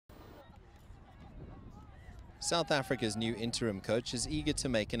South Africa's new interim coach is eager to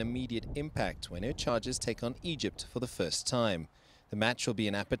make an immediate impact when her charges take on Egypt for the first time. The match will be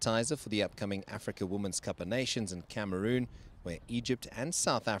an appetizer for the upcoming Africa Women's Cup of Nations in Cameroon, where Egypt and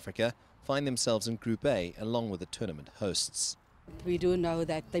South Africa find themselves in Group A along with the tournament hosts. We do know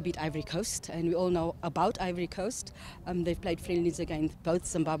that they beat Ivory Coast, and we all know about Ivory Coast. They've played friendlies against both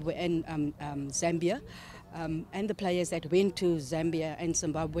Zimbabwe and Zambia. And the players that went to Zambia and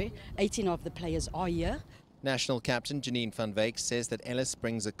Zimbabwe, 18 of the players are here. National captain Janine van Wyk says that Ellis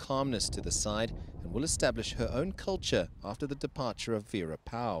brings a calmness to the side and will establish her own culture after the departure of Vera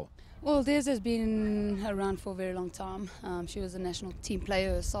Pauw. Well, Des has been around for a very long time. She was a national team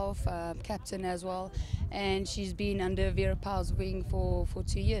player herself, captain as well, and she's been under Vera Pauw's wing for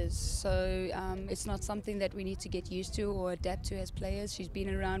 2 years. So it's not something that we need to get used to or adapt to as players. She's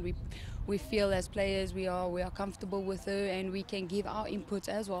been around. We feel as players we are comfortable with her, and we can give our input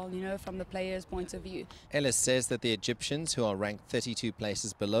as well, you know, from the players' point of view. Ellis says that the Egyptians, who are ranked 32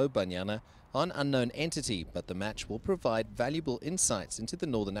 places below Banyana, are an unknown entity, but the match will provide valuable insights into the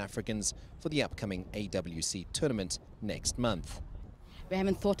Northern Africans for the upcoming AWC tournament next month. We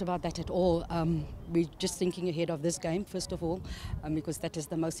haven't thought about that at all. We're just thinking ahead of this game, first of all, because that is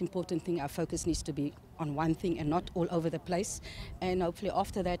the most important thing. Our focus needs to be on one thing and not all over the place. And hopefully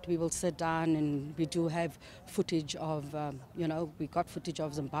after that we will sit down, and we do have footage of, we got footage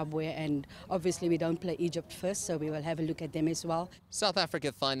of Zimbabwe, and obviously we don't play Egypt first, so we will have a look at them as well. South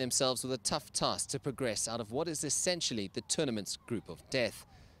Africa find themselves with a tough task to progress out of what is essentially the tournament's group of death.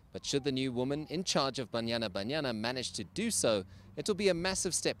 But should the new woman in charge of Banyana Banyana manage to do so, it will be a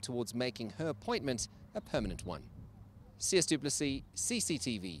massive step towards making her appointment a permanent one. Sias du Plessis,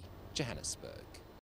 CCTV, Johannesburg.